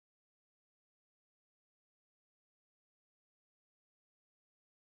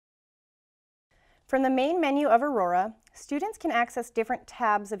From the main menu of Aurora, students can access different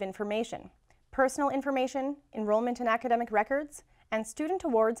tabs of information: personal information, enrollment and academic records, and student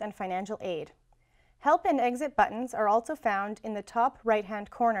awards and financial aid. Help and exit buttons are also found in the top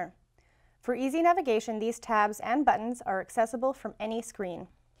right-hand corner. For easy navigation, these tabs and buttons are accessible from any screen.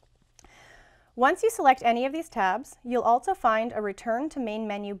 Once you select any of these tabs, you'll also find a Return to Main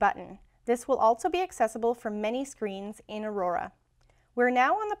Menu button. This will also be accessible from many screens in Aurora. We're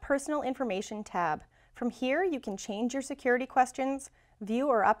now on the Personal Information tab. From here, you can change your security questions, view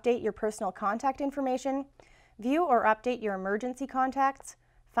or update your personal contact information, view or update your emergency contacts,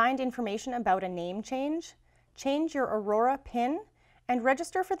 find information about a name change, change your Aurora PIN, and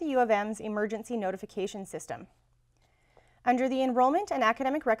register for the U of M's emergency notification system. Under the Enrollment and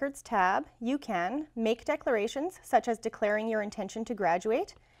Academic Records tab, you can make declarations such as declaring your intention to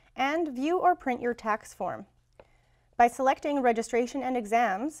graduate, and view or print your tax form. By selecting Registration and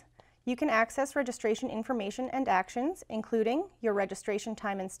Exams, you can access registration information and actions, including your registration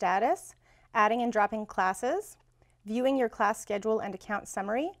time and status, adding and dropping classes, viewing your class schedule and account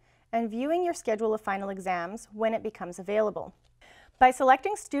summary, and viewing your schedule of final exams when it becomes available. By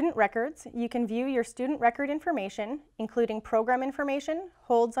selecting Student Records, you can view your student record information, including program information,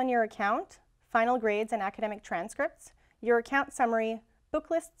 holds on your account, final grades and academic transcripts, your account summary,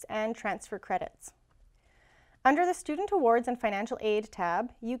 book lists, and transfer credits. Under the Student Awards and Financial Aid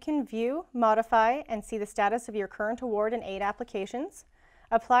tab, you can view, modify, and see the status of your current award and aid applications,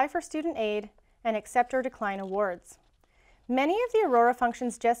 apply for student aid, and accept or decline awards. Many of the Aurora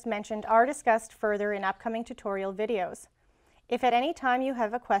functions just mentioned are discussed further in upcoming tutorial videos. If at any time you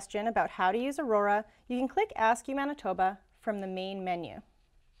have a question about how to use Aurora, you can click Ask You Manitoba from the main menu.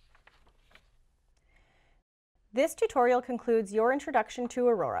 This tutorial concludes your introduction to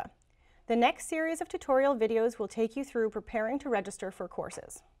Aurora. The next series of tutorial videos will take you through preparing to register for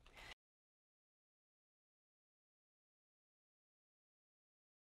courses.